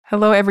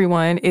Hello,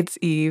 everyone. It's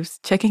Eves,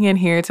 checking in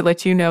here to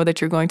let you know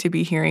that you're going to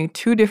be hearing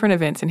two different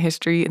events in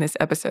history in this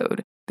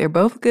episode. They're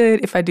both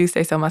good, if I do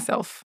say so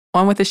myself.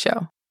 On with the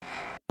show.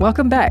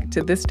 Welcome back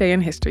to This Day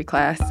in History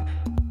class,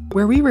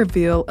 where we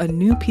reveal a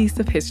new piece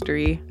of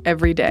history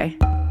every day.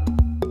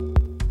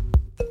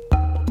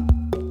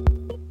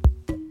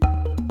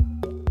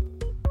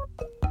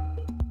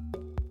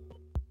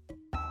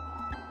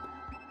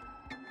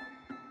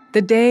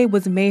 The day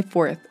was May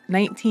 4th,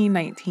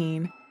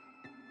 1919.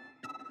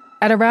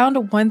 At around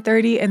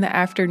 1:30 in the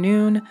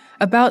afternoon,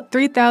 about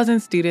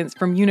 3,000 students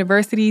from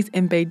universities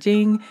in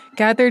Beijing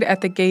gathered at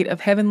the Gate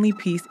of Heavenly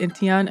Peace in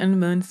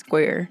Tiananmen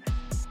Square.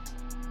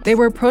 They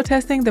were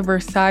protesting the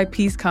Versailles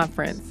Peace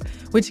Conference,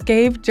 which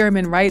gave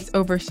German rights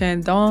over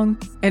Shandong,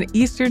 an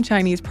eastern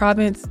Chinese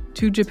province,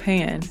 to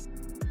Japan.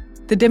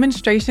 The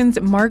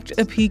demonstrations marked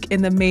a peak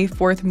in the May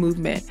 4th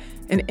movement,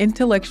 an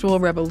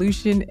intellectual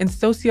revolution and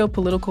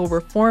socio-political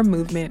reform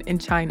movement in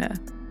China.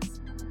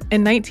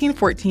 In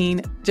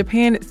 1914,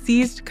 Japan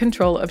seized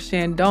control of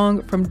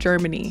Shandong from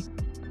Germany.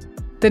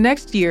 The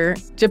next year,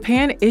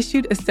 Japan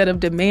issued a set of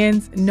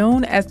demands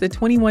known as the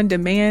 21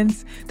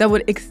 Demands that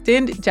would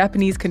extend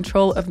Japanese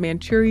control of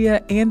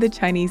Manchuria and the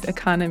Chinese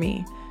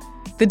economy.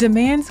 The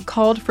demands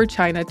called for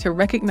China to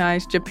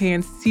recognize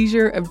Japan's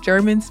seizure of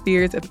German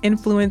spheres of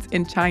influence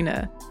in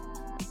China.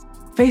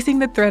 Facing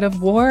the threat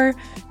of war,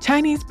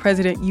 Chinese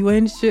President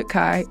Yuan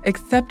Shikai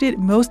accepted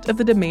most of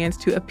the demands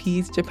to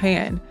appease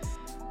Japan.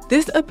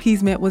 This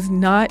appeasement was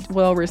not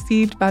well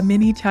received by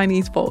many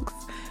Chinese folks.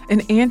 An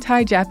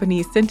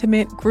anti-Japanese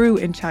sentiment grew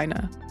in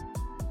China.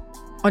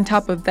 On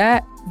top of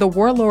that, the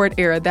warlord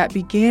era that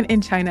began in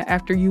China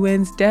after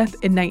Yuan's death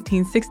in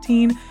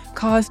 1916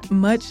 caused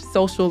much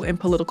social and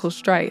political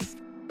strife.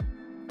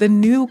 The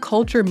New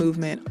Culture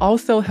movement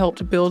also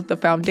helped build the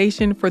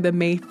foundation for the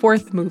May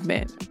 4th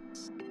movement.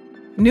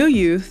 New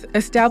Youth,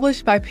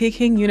 established by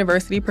Peking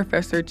University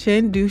professor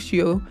Chen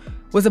Duxiu,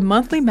 was a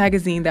monthly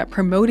magazine that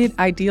promoted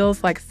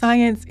ideals like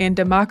science and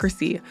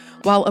democracy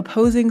while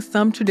opposing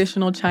some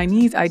traditional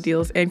Chinese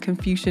ideals and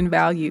Confucian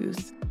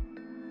values.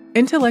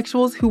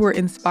 Intellectuals who were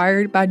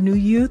inspired by New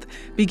Youth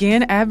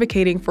began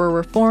advocating for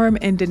reform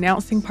and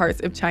denouncing parts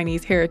of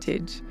Chinese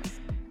heritage.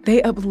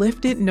 They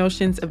uplifted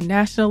notions of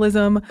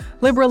nationalism,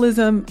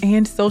 liberalism,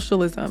 and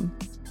socialism.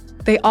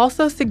 They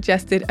also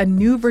suggested a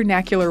new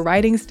vernacular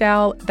writing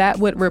style that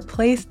would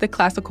replace the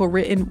classical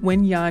written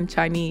Wenyan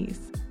Chinese.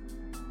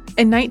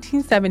 In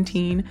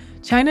 1917,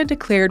 China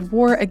declared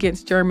war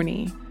against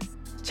Germany.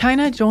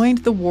 China joined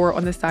the war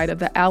on the side of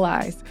the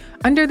Allies,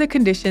 under the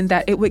condition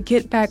that it would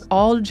get back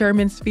all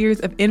German spheres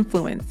of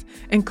influence,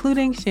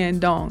 including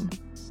Shandong.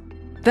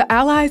 The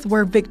Allies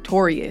were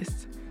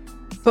victorious.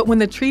 But when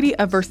the Treaty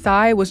of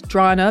Versailles was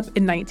drawn up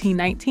in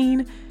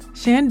 1919,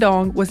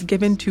 Shandong was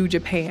given to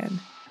Japan.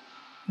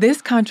 This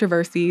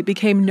controversy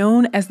became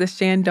known as the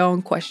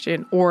Shandong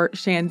Question or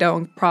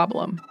Shandong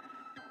Problem.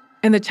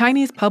 And the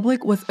Chinese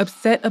public was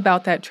upset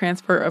about that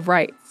transfer of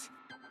rights.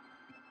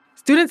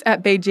 Students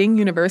at Beijing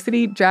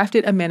University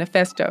drafted a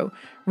manifesto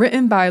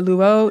written by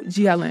Luo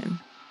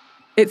Jialin.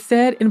 It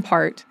said, in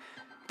part,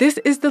 "This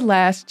is the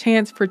last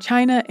chance for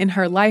China in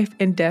her life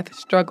and death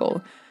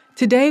struggle.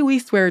 Today we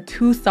swear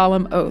two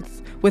solemn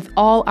oaths with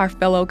all our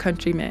fellow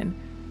countrymen.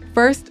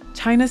 First,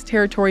 China's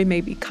territory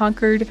may be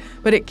conquered,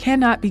 but it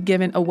cannot be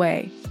given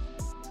away.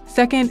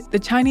 Second, the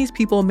Chinese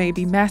people may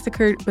be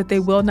massacred, but they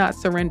will not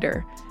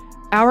surrender.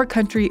 Our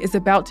country is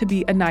about to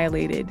be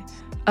annihilated.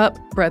 Up,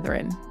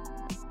 brethren."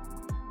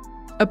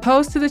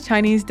 Opposed to the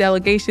Chinese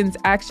delegation's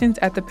actions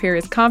at the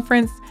Paris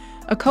conference,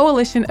 a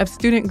coalition of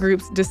student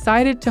groups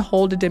decided to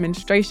hold a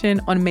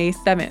demonstration on May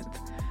 7th.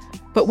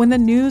 But when the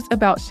news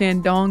about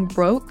Shandong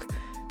broke,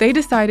 they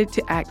decided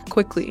to act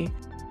quickly.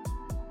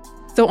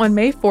 So on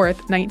May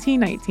 4th,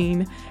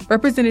 1919,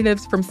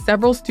 representatives from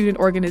several student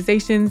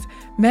organizations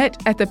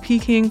met at the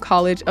Peking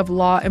College of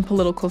Law and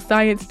Political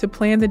Science to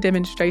plan the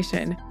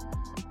demonstration.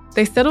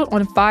 They settled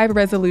on 5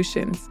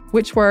 resolutions,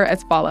 which were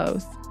as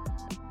follows.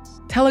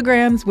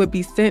 Telegrams would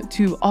be sent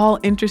to all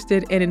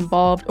interested and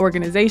involved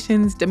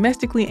organizations,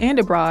 domestically and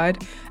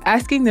abroad,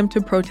 asking them to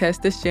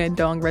protest the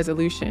Shandong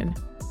resolution.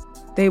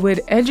 They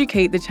would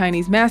educate the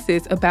Chinese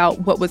masses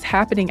about what was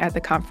happening at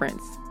the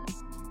conference.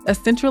 A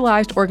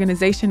centralized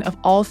organization of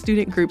all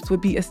student groups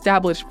would be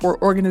established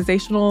for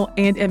organizational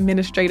and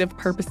administrative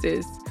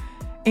purposes.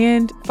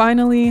 And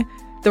finally,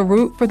 the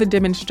route for the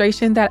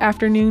demonstration that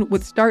afternoon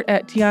would start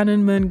at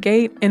Tiananmen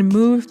Gate and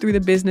move through the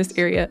business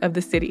area of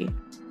the city.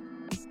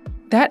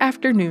 That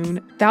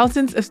afternoon,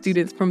 thousands of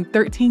students from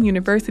 13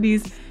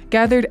 universities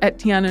gathered at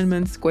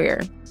Tiananmen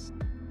Square.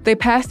 They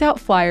passed out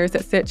flyers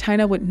that said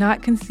China would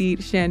not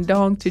concede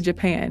Shandong to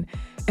Japan,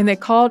 and they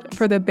called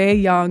for the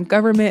Beiyang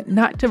government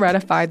not to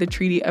ratify the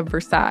Treaty of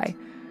Versailles.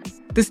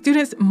 The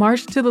students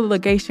marched to the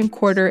legation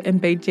quarter in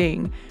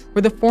Beijing,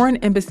 where the foreign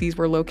embassies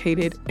were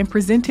located, and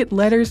presented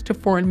letters to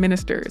foreign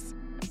ministers.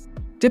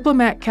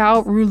 Diplomat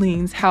Cao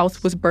Rulin's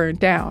house was burned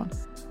down.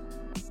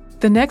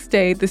 The next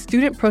day, the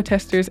student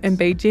protesters in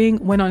Beijing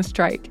went on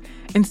strike,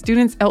 and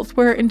students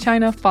elsewhere in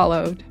China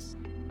followed.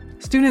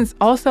 Students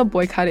also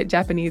boycotted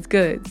Japanese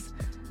goods.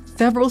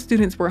 Several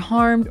students were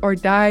harmed or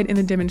died in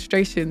the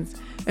demonstrations,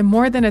 and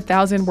more than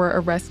 1,000 were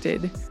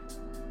arrested.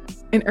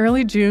 In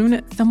early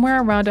June,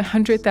 somewhere around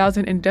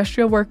 100,000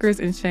 industrial workers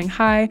in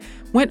Shanghai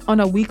went on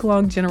a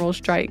week-long general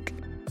strike.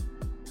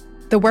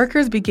 The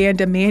workers began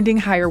demanding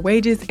higher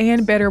wages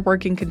and better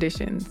working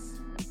conditions.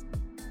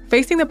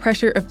 Facing the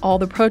pressure of all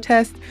the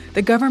protests,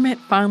 the government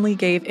finally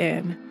gave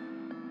in.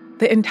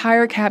 The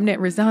entire cabinet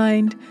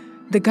resigned.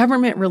 The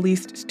government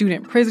released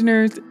student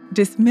prisoners,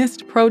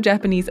 dismissed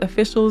pro-Japanese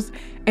officials,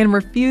 and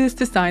refused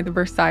to sign the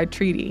Versailles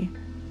Treaty.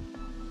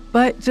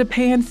 But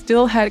Japan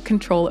still had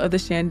control of the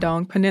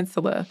Shandong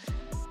Peninsula.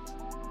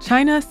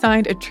 China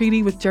signed a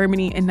treaty with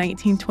Germany in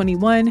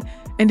 1921,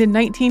 and in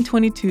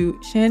 1922,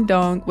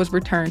 Shandong was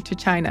returned to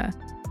China.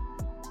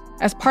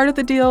 As part of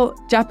the deal,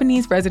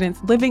 Japanese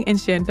residents living in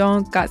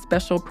Shandong got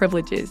special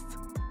privileges.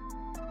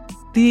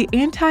 The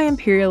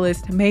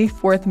anti-imperialist May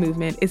 4th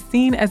movement is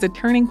seen as a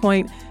turning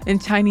point in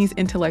Chinese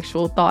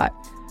intellectual thought.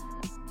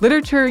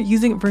 Literature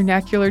using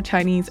vernacular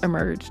Chinese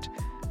emerged.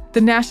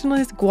 The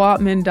nationalist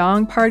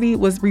Kuomintang Party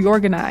was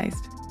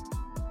reorganized.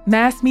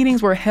 Mass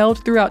meetings were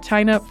held throughout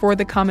China for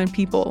the common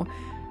people,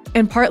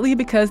 and partly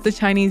because the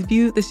Chinese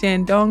viewed the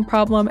Shandong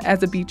problem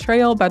as a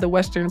betrayal by the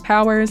Western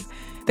powers,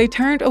 they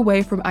turned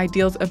away from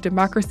ideals of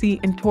democracy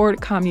and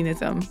toward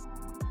communism.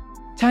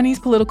 Chinese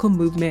political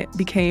movement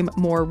became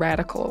more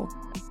radical.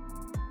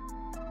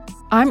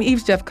 I'm Eve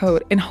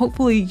Jeffcoat, and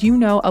hopefully you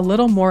know a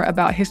little more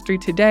about history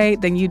today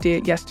than you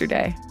did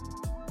yesterday.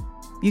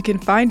 You can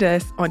find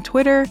us on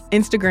Twitter,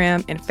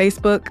 Instagram, and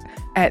Facebook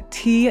at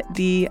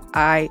TDIHC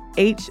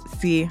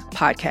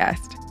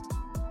Podcast.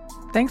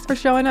 Thanks for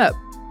showing up.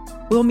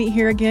 We'll meet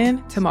here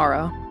again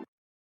tomorrow.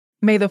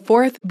 May the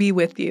 4th be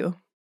with you.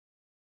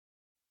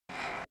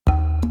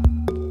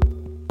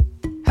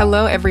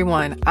 Hello,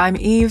 everyone. I'm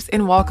Eves,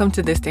 and welcome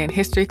to This Day in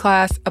History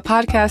Class, a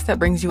podcast that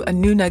brings you a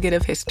new nugget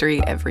of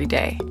history every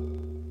day.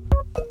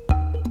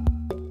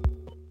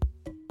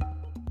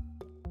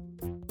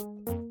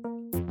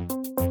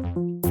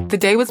 The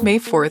day was May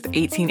 4th,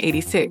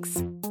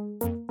 1886.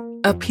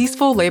 A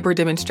peaceful labor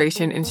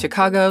demonstration in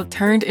Chicago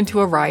turned into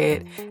a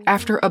riot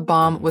after a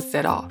bomb was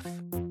set off.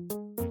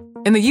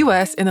 In the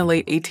U.S. in the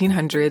late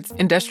 1800s,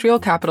 industrial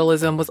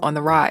capitalism was on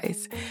the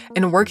rise,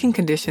 and working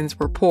conditions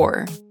were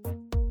poor.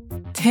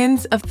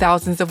 Tens of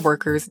thousands of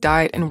workers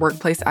died in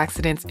workplace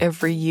accidents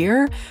every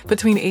year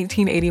between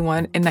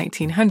 1881 and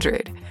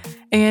 1900,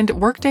 and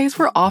workdays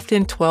were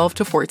often 12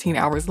 to 14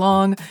 hours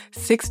long,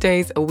 6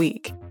 days a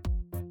week.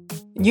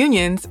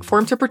 Unions,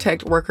 formed to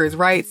protect workers'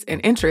 rights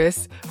and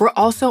interests, were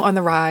also on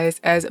the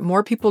rise as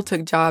more people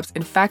took jobs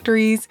in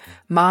factories,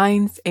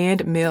 mines,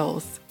 and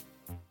mills.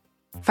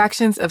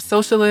 Factions of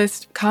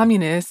socialists,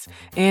 communists,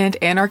 and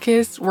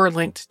anarchists were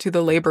linked to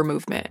the labor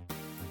movement.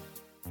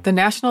 The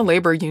National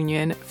Labor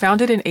Union,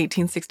 founded in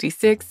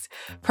 1866,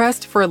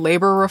 pressed for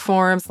labor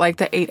reforms like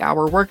the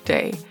 8-hour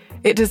workday.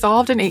 It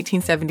dissolved in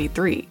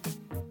 1873.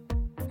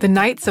 The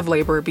Knights of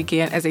Labor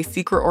began as a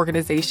secret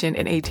organization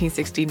in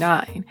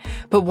 1869,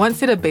 but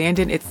once it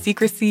abandoned its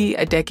secrecy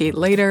a decade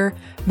later,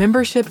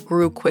 membership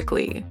grew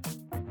quickly.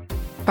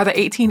 By the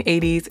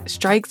 1880s,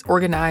 strikes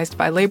organized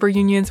by labor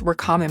unions were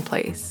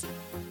commonplace.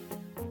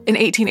 In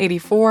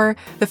 1884,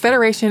 the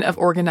Federation of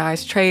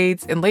Organized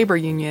Trades and Labor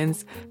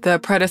Unions, the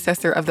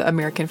predecessor of the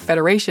American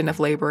Federation of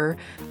Labor,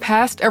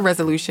 passed a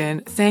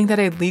resolution saying that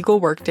a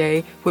legal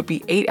workday would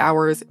be 8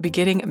 hours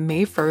beginning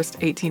May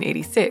 1st,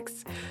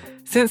 1886.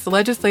 Since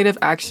legislative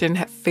action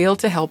had failed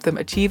to help them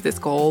achieve this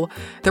goal,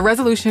 the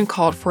resolution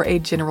called for a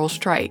general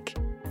strike.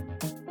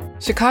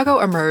 Chicago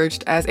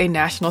emerged as a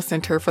national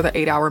center for the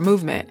 8-hour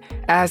movement,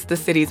 as the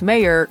city's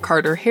mayor,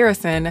 Carter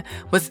Harrison,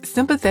 was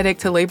sympathetic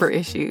to labor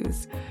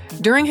issues.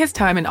 During his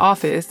time in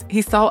office,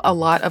 he saw a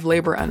lot of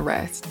labor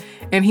unrest,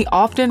 and he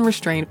often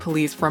restrained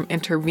police from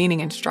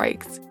intervening in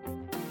strikes.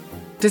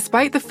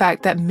 Despite the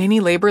fact that many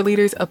labor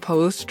leaders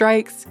opposed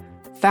strikes,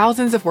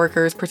 thousands of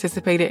workers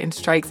participated in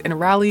strikes and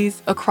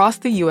rallies across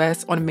the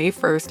U.S. on May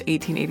 1st,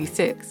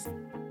 1886.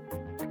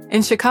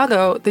 In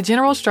Chicago, the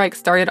general strike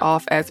started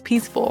off as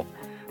peaceful,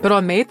 but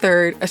on May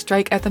 3rd, a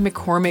strike at the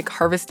McCormick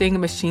Harvesting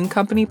Machine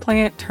Company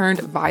plant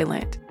turned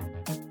violent.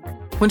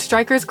 When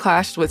strikers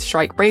clashed with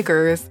strike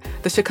breakers,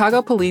 the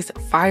Chicago police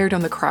fired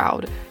on the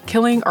crowd,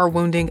 killing or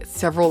wounding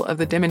several of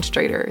the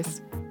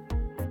demonstrators.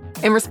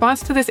 In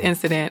response to this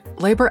incident,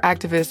 labor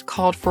activists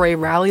called for a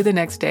rally the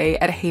next day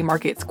at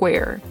Haymarket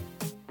Square.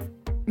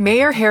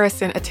 Mayor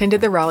Harrison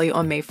attended the rally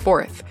on May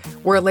 4th,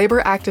 where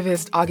labor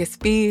activist August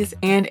Spies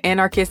and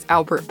anarchist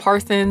Albert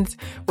Parsons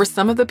were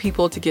some of the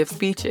people to give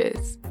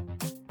speeches.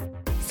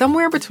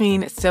 Somewhere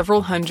between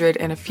several hundred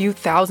and a few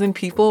thousand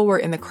people were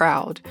in the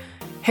crowd.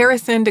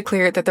 Harrison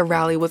declared that the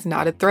rally was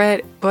not a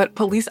threat, but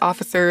police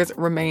officers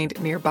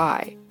remained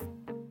nearby.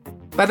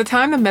 By the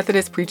time the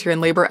Methodist preacher and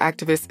labor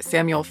activist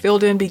Samuel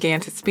Fielden began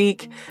to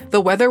speak,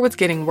 the weather was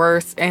getting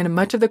worse and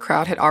much of the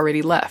crowd had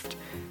already left.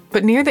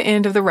 But near the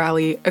end of the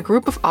rally, a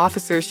group of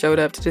officers showed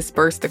up to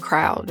disperse the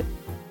crowd.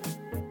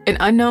 An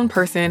unknown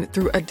person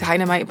threw a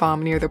dynamite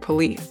bomb near the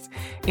police,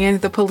 and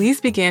the police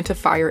began to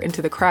fire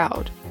into the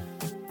crowd.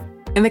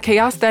 In the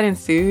chaos that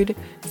ensued,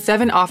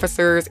 7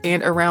 officers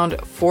and around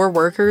 4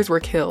 workers were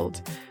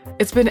killed.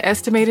 It's been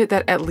estimated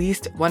that at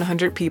least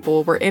 100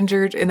 people were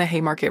injured in the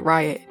Haymarket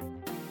riot.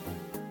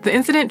 The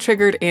incident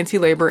triggered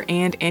anti-labor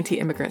and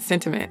anti-immigrant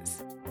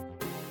sentiments.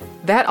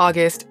 That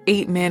August,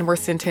 8 men were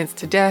sentenced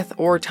to death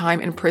or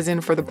time in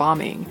prison for the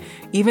bombing,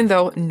 even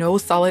though no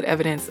solid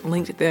evidence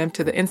linked them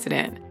to the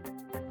incident.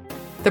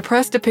 The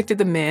press depicted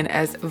the men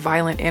as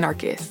violent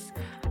anarchists.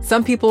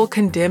 Some people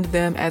condemned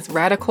them as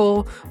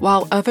radical,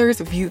 while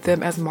others viewed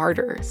them as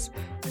martyrs.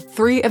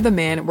 3 of the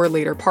men were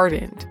later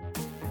pardoned.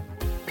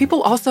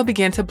 People also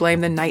began to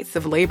blame the Knights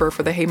of Labor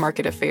for the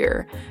Haymarket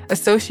affair,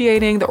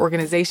 associating the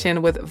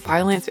organization with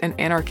violence and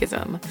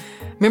anarchism.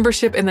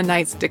 Membership in the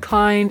Knights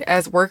declined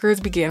as workers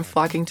began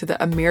flocking to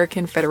the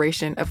American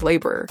Federation of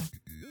Labor.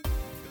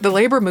 The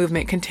labor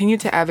movement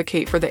continued to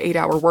advocate for the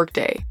 8-hour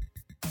workday.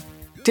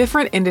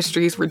 Different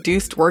industries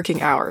reduced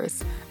working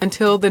hours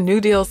until the New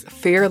Deal's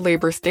Fair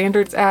Labor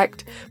Standards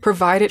Act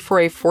provided for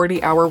a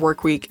 40-hour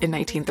workweek in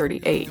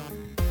 1938.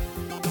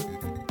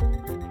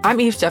 I'm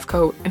Eve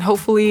Jeffcoat, and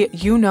hopefully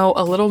you know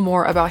a little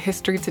more about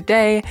history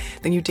today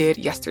than you did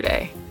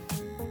yesterday.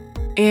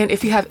 And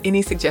if you have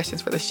any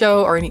suggestions for the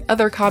show or any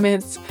other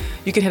comments,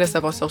 you can hit us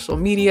up on social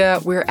media.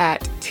 We're at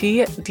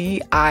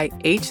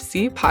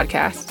TDIHC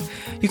Podcast.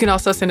 You can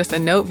also send us a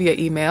note via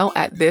email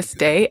at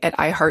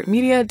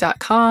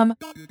thisday@iheartmedia.com.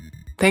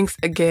 Thanks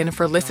again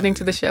for listening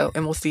to the show,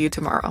 and we'll see you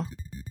tomorrow.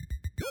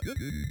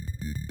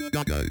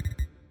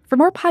 For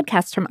more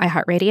podcasts from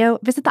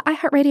iHeartRadio, visit the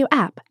iHeartRadio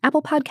app,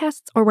 Apple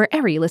Podcasts, or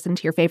wherever you listen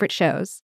to your favorite shows.